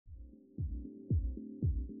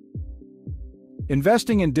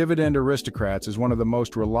Investing in Dividend Aristocrats is one of the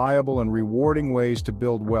most reliable and rewarding ways to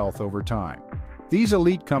build wealth over time. These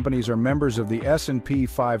elite companies are members of the S&P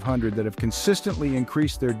 500 that have consistently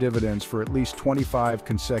increased their dividends for at least 25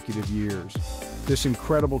 consecutive years. This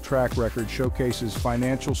incredible track record showcases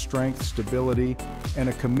financial strength, stability, and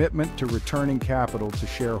a commitment to returning capital to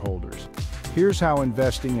shareholders. Here's how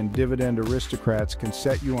investing in Dividend Aristocrats can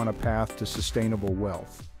set you on a path to sustainable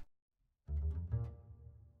wealth.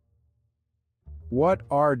 What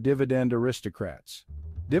are Dividend Aristocrats?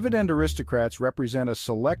 Dividend Aristocrats represent a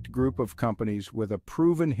select group of companies with a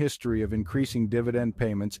proven history of increasing dividend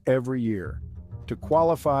payments every year. To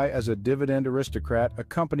qualify as a Dividend Aristocrat, a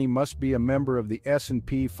company must be a member of the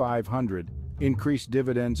S&P 500, increase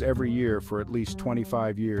dividends every year for at least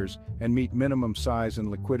 25 years, and meet minimum size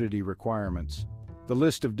and liquidity requirements. The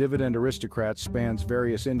list of Dividend Aristocrats spans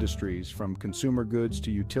various industries, from consumer goods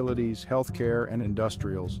to utilities, healthcare, and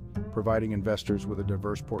industrials, providing investors with a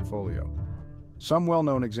diverse portfolio. Some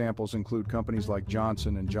well-known examples include companies like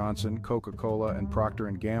Johnson & Johnson, Coca-Cola, and Procter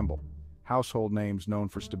 & Gamble, household names known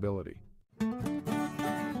for stability.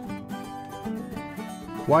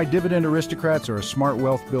 Why Dividend Aristocrats are a smart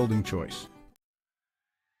wealth-building choice.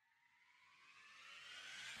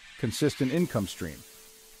 Consistent income stream.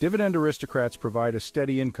 Dividend Aristocrats provide a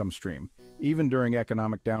steady income stream, even during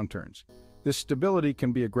economic downturns. This stability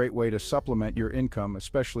can be a great way to supplement your income,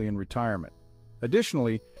 especially in retirement.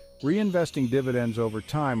 Additionally, reinvesting dividends over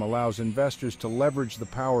time allows investors to leverage the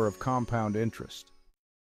power of compound interest.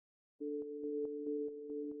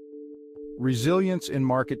 Resilience in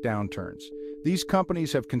market downturns. These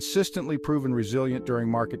companies have consistently proven resilient during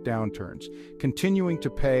market downturns, continuing to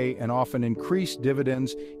pay and often increase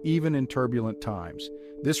dividends even in turbulent times.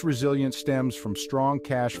 This resilience stems from strong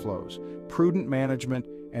cash flows, prudent management,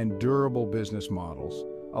 and durable business models,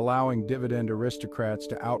 allowing Dividend Aristocrats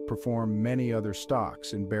to outperform many other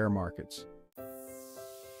stocks in bear markets.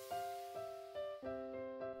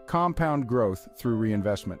 Compound growth through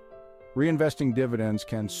reinvestment. Reinvesting dividends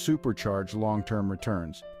can supercharge long-term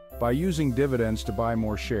returns. By using dividends to buy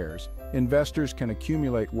more shares, investors can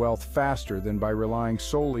accumulate wealth faster than by relying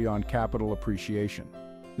solely on capital appreciation.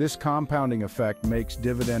 This compounding effect makes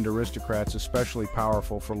Dividend Aristocrats especially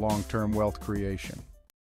powerful for long-term wealth creation.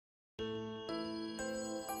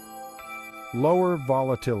 Lower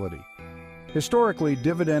volatility. Historically,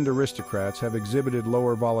 Dividend Aristocrats have exhibited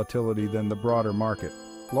lower volatility than the broader market,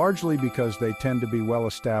 largely because they tend to be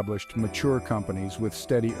well-established, mature companies with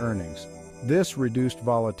steady earnings. This reduced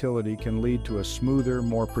volatility can lead to a smoother,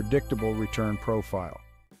 more predictable return profile.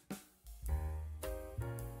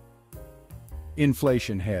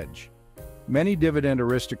 Inflation hedge. Many Dividend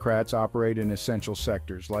Aristocrats operate in essential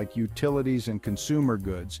sectors like utilities and consumer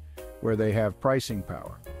goods, where they have pricing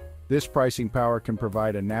power. This pricing power can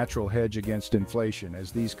provide a natural hedge against inflation,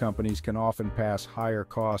 as these companies can often pass higher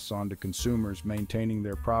costs on to consumers, maintaining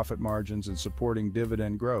their profit margins and supporting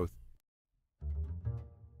dividend growth.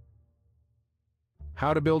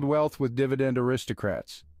 How to build wealth with Dividend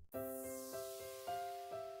Aristocrats.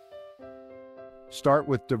 Start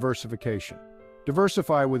with diversification.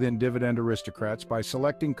 Diversify within Dividend Aristocrats by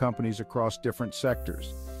selecting companies across different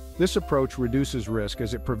sectors. This approach reduces risk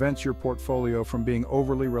as it prevents your portfolio from being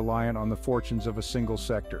overly reliant on the fortunes of a single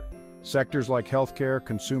sector. Sectors like healthcare,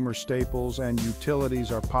 consumer staples, and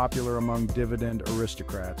utilities are popular among Dividend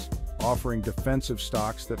Aristocrats, offering defensive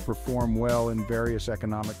stocks that perform well in various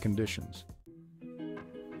economic conditions.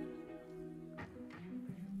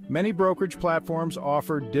 Many brokerage platforms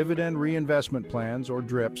offer dividend reinvestment plans, or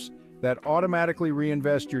DRIPs, that automatically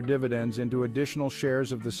reinvest your dividends into additional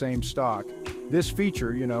shares of the same stock. This feature,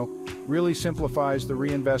 really simplifies the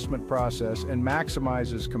reinvestment process and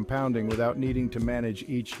maximizes compounding without needing to manage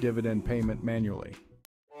each dividend payment manually.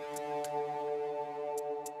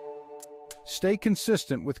 Stay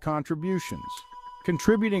consistent with contributions.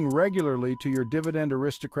 Contributing regularly to your Dividend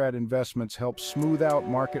Aristocrat investments helps smooth out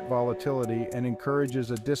market volatility and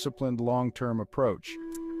encourages a disciplined long-term approach.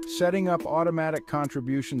 Setting up automatic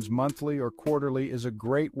contributions monthly or quarterly is a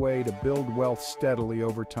great way to build wealth steadily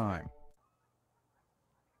over time.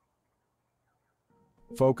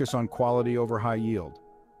 Focus on quality over high yield.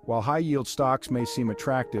 While high-yield stocks may seem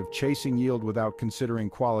attractive, chasing yield without considering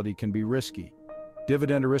quality can be risky.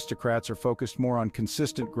 Dividend Aristocrats are focused more on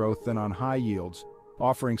consistent growth than on high yields,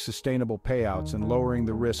 offering sustainable payouts and lowering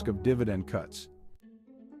the risk of dividend cuts.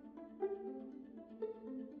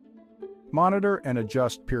 Monitor and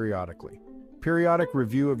adjust periodically. Periodic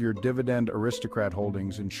review of your Dividend Aristocrat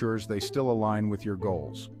holdings ensures they still align with your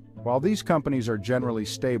goals. While these companies are generally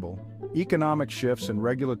stable, economic shifts and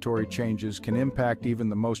regulatory changes can impact even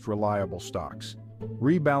the most reliable stocks.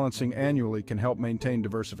 Rebalancing annually can help maintain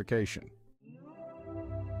diversification.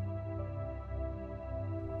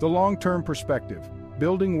 The long-term perspective.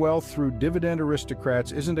 Building wealth through Dividend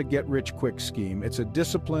Aristocrats isn't a get-rich-quick scheme, it's a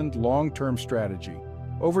disciplined, long-term strategy.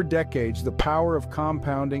 Over decades, the power of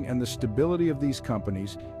compounding and the stability of these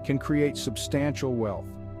companies can create substantial wealth.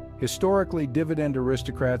 Historically, Dividend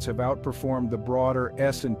Aristocrats have outperformed the broader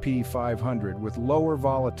S&P 500 with lower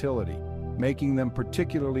volatility, making them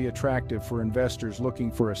particularly attractive for investors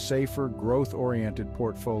looking for a safer, growth-oriented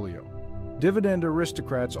portfolio. Dividend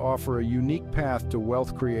Aristocrats offer a unique path to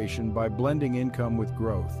wealth creation by blending income with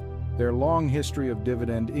growth. Their long history of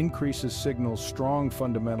dividend increases signals strong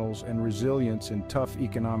fundamentals and resilience in tough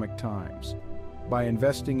economic times. By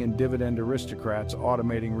investing in Dividend Aristocrats,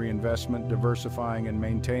 automating reinvestment, diversifying, and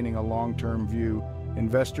maintaining a long-term view,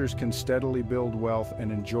 investors can steadily build wealth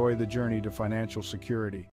and enjoy the journey to financial security.